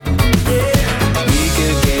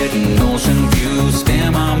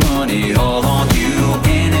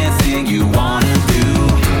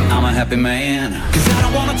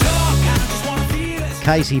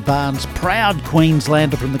Casey Barnes, proud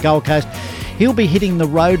Queenslander from the Gold Coast. He'll be hitting the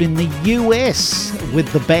road in the US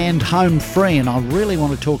with the band Home Free, and I really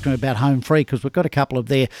want to talk to him about Home Free because we've got a couple of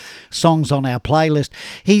their songs on our playlist.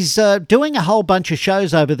 He's doing a whole bunch of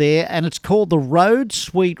shows over there, and it's called the Road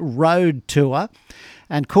Sweet Road Tour.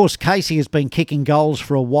 And, of course, Casey has been kicking goals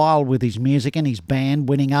for a while with his music and his band,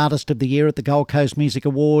 winning Artist of the Year at the Gold Coast Music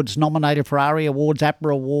Awards, nominated for ARIA Awards,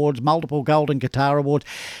 APRA Awards, multiple Golden Guitar Awards.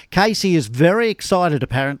 Casey is very excited,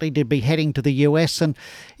 apparently, to be heading to the US, and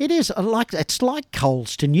it's like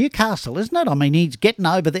Coles to Newcastle, isn't it? I mean, he's getting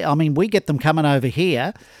over there. I mean, we get them coming over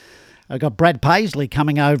here. I've got Brad Paisley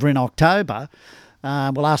coming over in October.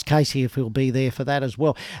 We'll ask Casey if he'll be there for that as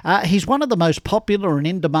well. He's one of the most popular and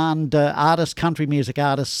in-demand country music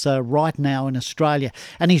artists right now in Australia.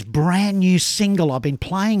 And his brand new single, I've been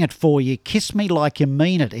playing it for you, Kiss Me Like You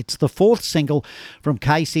Mean It. It's the fourth single from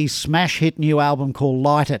Casey's smash hit new album called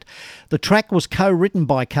Light It. The track was co-written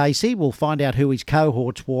by Casey. We'll find out who his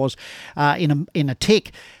cohorts was in a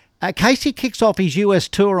tick. Casey kicks off his US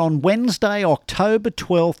tour on Wednesday, October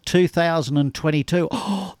 12th, 2022.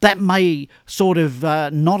 Oh, that may sort of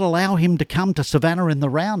not allow him to come to Savannah in the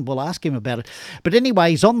round. We'll ask him about it. But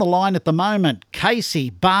anyway, he's on the line at the moment.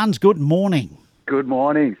 Casey Barnes, good morning. Good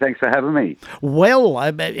morning. Thanks for having me. Well,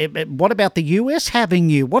 what about the US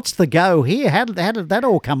having you? What's the go here? How did that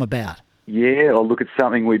all come about? Yeah, well, look, it's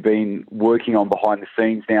something we've been working on behind the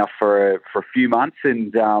scenes now for a few months,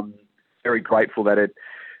 and very grateful that it's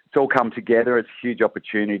all come together. It's a huge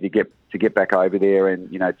opportunity to get back over there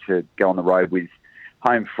and, to go on the road with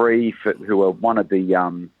Home Free, who are one of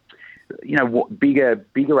the,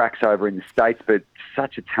 bigger acts over in the States, but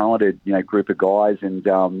such a talented, group of guys. And,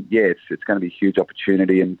 it's going to be a huge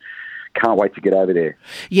opportunity and can't wait to get over there.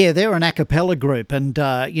 Yeah, they're an a cappella group, and,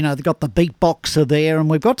 they've got the beatboxer there, and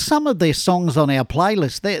we've got some of their songs on our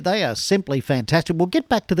playlist. They are simply fantastic. We'll get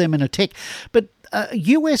back to them in a tick. But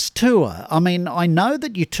US tour, I mean, I know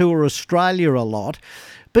that you tour Australia a lot,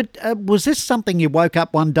 but was this something you woke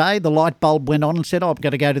up one day, the light bulb went on and said, I'm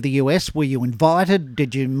going to go to the US? Were you invited?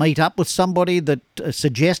 Did you meet up with somebody that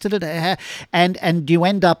suggested it? And you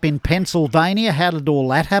end up in Pennsylvania? How did all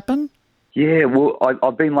that happen? Yeah, well,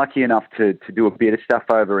 I've been lucky enough to do a bit of stuff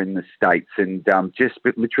over in the States, and just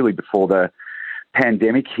literally before the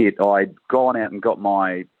pandemic hit, I'd gone out and got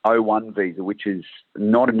my O1 visa, which is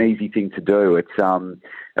not an easy thing to do. It's a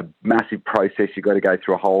massive process. You've got to go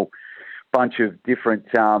through a whole bunch of different,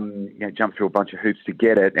 jump through a bunch of hoops to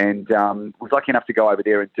get it, and was lucky enough to go over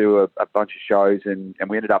there and do a bunch of shows, and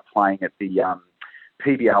we ended up playing at the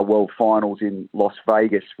PBR World Finals in Las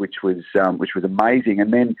Vegas, which was amazing,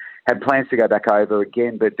 and then had plans to go back over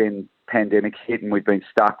again, but then pandemic hit and we've been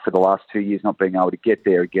stuck for the last 2 years not being able to get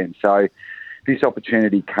there again. So this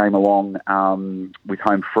opportunity came along with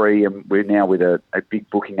Home Free, and we're now with a big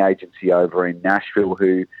booking agency over in Nashville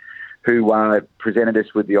who presented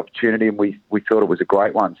us with the opportunity, and we thought it was a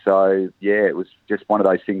great one. So, yeah, it was just one of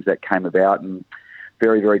those things that came about, and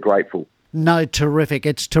very, very grateful. No, terrific.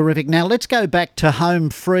 It's terrific. Now let's go back to Home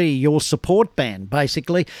Free, your support band,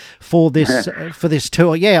 basically for this for this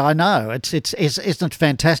tour. Yeah, I know. Isn't it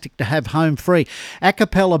fantastic to have Home Free, a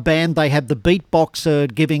cappella band? They have the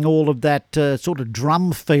beatboxer giving all of that sort of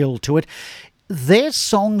drum feel to it. Their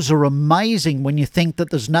songs are amazing when you think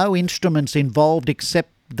that there's no instruments involved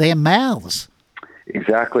except their mouths.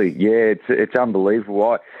 Exactly. Yeah, it's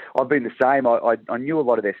unbelievable. I've been the same. I knew a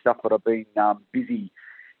lot of their stuff, but I've been busy,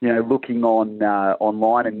 looking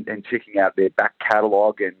online and checking out their back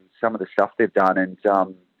catalogue and some of the stuff they've done. And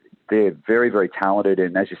they're very, very talented.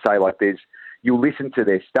 And as you say, you'll listen to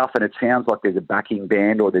their stuff and it sounds like there's a backing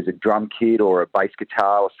band or there's a drum kit or a bass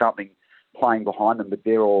guitar or something playing behind them, but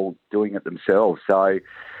they're all doing it themselves. So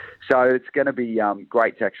it's going to be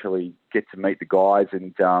great to actually get to meet the guys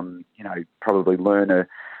and, probably learn a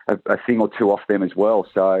thing or two off them as well.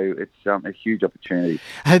 So it's a huge opportunity.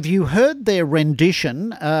 Have you heard their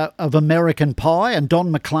rendition of American Pie, and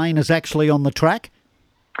Don McLean is actually on the track?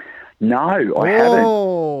 No, I haven't.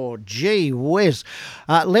 Oh, gee whiz.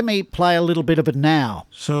 Let me play a little bit of it now.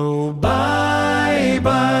 So bye,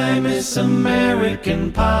 Miss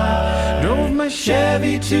American Pie. Drove my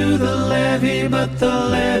Chevy to the levee, but the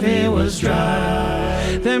levee was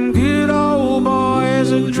dry. Them good old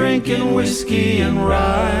boys are drinking whiskey and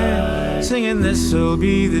rye, singing this'll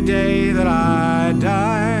be the day that I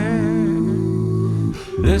die.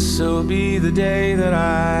 This'll be the day that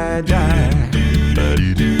I die.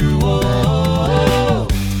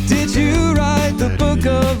 Did you write the book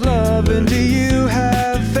of love, and do you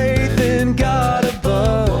have faith in God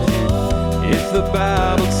above? If the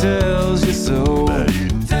Bible tells you so, or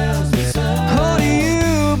do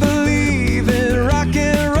you believe in rock and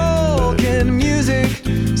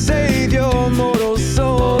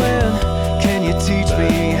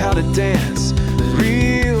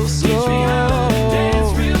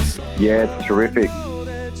That's terrific.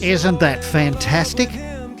 Isn't that fantastic?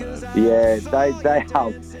 Yeah, they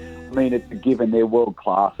I mean, it's a given. They're world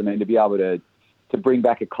class. I mean, to be able to bring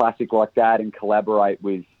back a classic like that and collaborate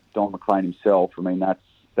with Don McLean himself, I mean,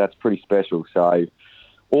 that's pretty special. So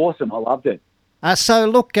awesome. I loved it. So,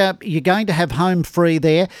 look, you're going to have home free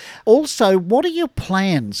there. Also, what are your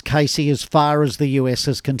plans, Casey, as far as the US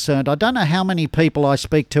is concerned? I don't know how many people I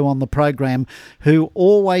speak to on the program who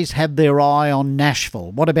always have their eye on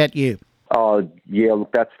Nashville. What about you? Oh, yeah,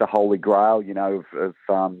 look, that's the holy grail, of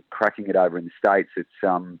cracking it over in the States. It's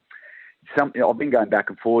something I've been going back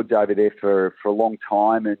and forwards over there for a long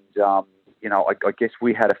time. And, I guess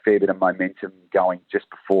we had a fair bit of momentum going just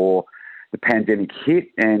before the pandemic hit,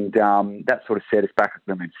 and that sort of set us back,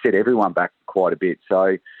 set everyone back quite a bit.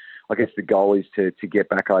 So I guess the goal is to get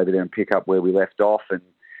back over there and pick up where we left off. And,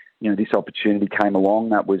 this opportunity came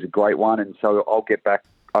along. That was a great one. And so I'll get back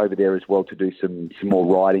over there as well to do some more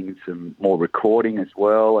writing, some more recording as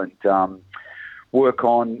well, and work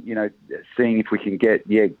on, seeing if we can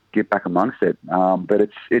get back amongst it. But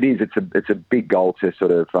it's a big goal to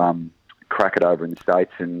sort of crack it over in the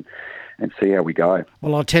States and see how we go.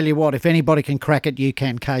 Well, I'll tell you what, if anybody can crack it, you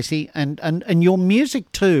can, Casey. And your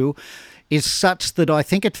music too is such that I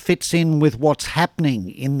think it fits in with what's happening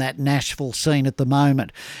in that Nashville scene at the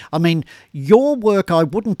moment. I mean, your work I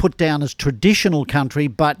wouldn't put down as traditional country,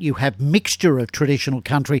 but you have mixture of traditional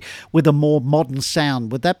country with a more modern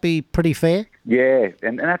sound. Would that be pretty fair? Yeah,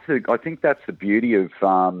 and I think that's the beauty of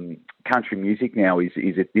country music now is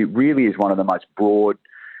it really is one of the most broad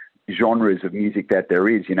genres of music that there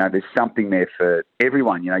is. There's something there for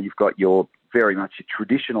everyone. You've got your very much a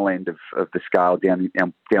traditional end of the scale down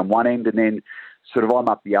one end, and then sort of I'm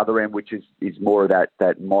up the other end, which is more of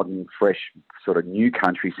that modern, fresh sort of new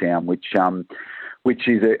country sound, which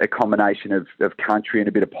is a combination of country and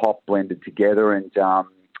a bit of pop blended together, and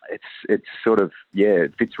it's sort of,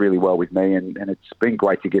 it fits really well with me, and it's been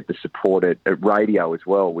great to get the support at radio as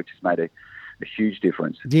well, which has made a huge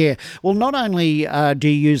difference. Yeah. Well, not only do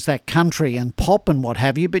you use that country and pop and what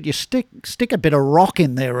have you, but you stick a bit of rock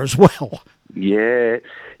in there as well. Yeah,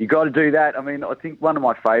 you got to do that. I mean, I think one of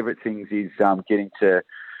my favourite things is getting to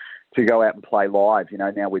go out and play live.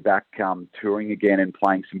 Now we're back touring again and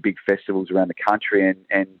playing some big festivals around the country.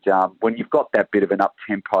 And when you've got that bit of an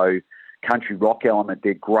up-tempo country rock element,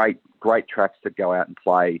 they're great tracks to go out and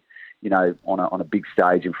play, on a big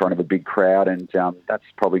stage in front of a big crowd. And that's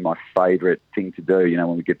probably my favourite thing to do,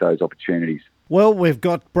 when we get those opportunities. Well, we've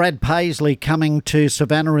got Brad Paisley coming to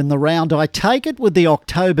Savannah in the round. I take it with the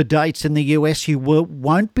October dates in the US, you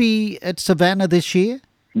won't be at Savannah this year?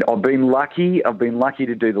 I've been lucky.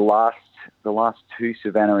 To do the last two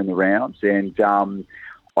Savannah in the rounds, and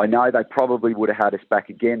I know they probably would have had us back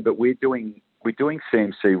again. But we're doing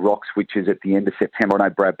CMC Rocks, which is at the end of September. I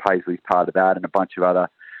know Brad Paisley's part of that, and a bunch of other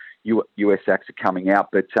US acts are coming out,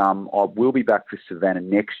 but I will be back for Savannah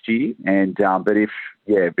next year. And but if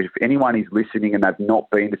anyone is listening and they've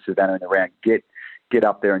not been to Savannah in the round, get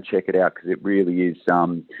up there and check it out, because it really is.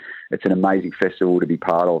 It's an amazing festival to be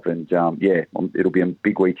part of, and it'll be a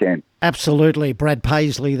big weekend. Absolutely, Brad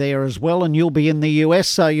Paisley there as well, and you'll be in the US,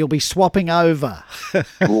 so you'll be swapping over.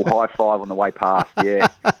 We'll high five on the way past. Yeah.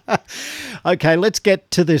 Okay, let's get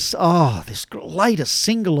to this latest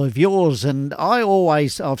single of yours. And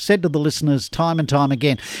I've said to the listeners time and time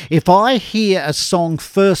again, if I hear a song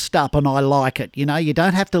first up and I like it, you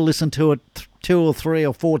don't have to listen to it 2 or 3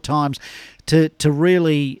 or 4 times to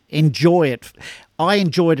really enjoy it. I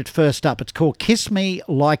enjoyed it first up. It's called "Kiss Me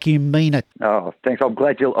Like You Mean It." Oh, thanks. I'm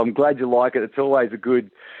glad you like it. It's always a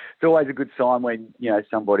good sign when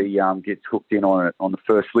somebody gets hooked in on it on the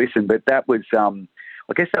first listen. But that was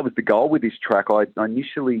I guess that was the goal with this track. I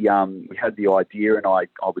initially we had the idea, and I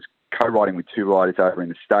was co-writing with 2 writers over in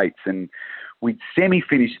the States, and we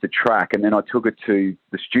semi-finished the track, and then I took it to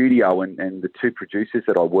the studio, and the 2 producers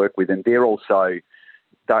that I work with, and they're also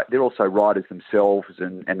writers themselves,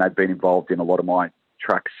 and they've been involved in a lot of my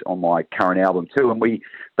tracks on my current album too. And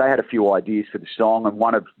they had a few ideas for the song, and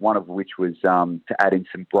one of which was to add in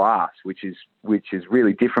some brass, which is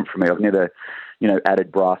really different for me. I've never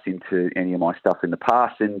added brass into any of my stuff in the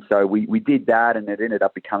past, and so we did that, and it ended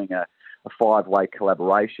up becoming a 5-way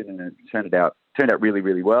collaboration, and it turned out really,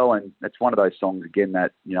 really well. And it's one of those songs again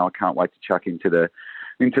that I can't wait to chuck into the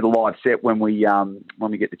live set when we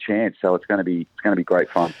get the chance. So it's going to be great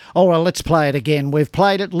fun. All right, let's play it again. We've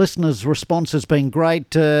played it. Listeners' response has been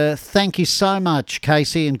great. Thank you so much,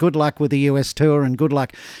 Casey, and good luck with the US tour, and good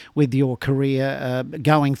luck with your career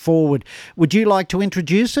going forward. Would you like to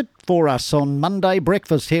introduce it for us on Monday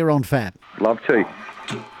Breakfast here on FAB? Love to.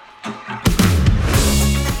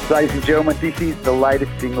 Ladies and gentlemen, this is the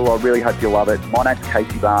latest single. I really hope you love it. My name's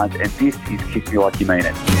Casey Barnes, and this is Kiss Me Like You Mean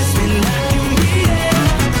It. Kiss me like you mean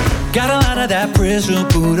it. Got a lot of that pressure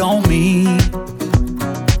put on me.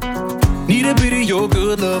 Need a bit of your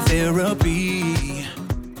good love therapy.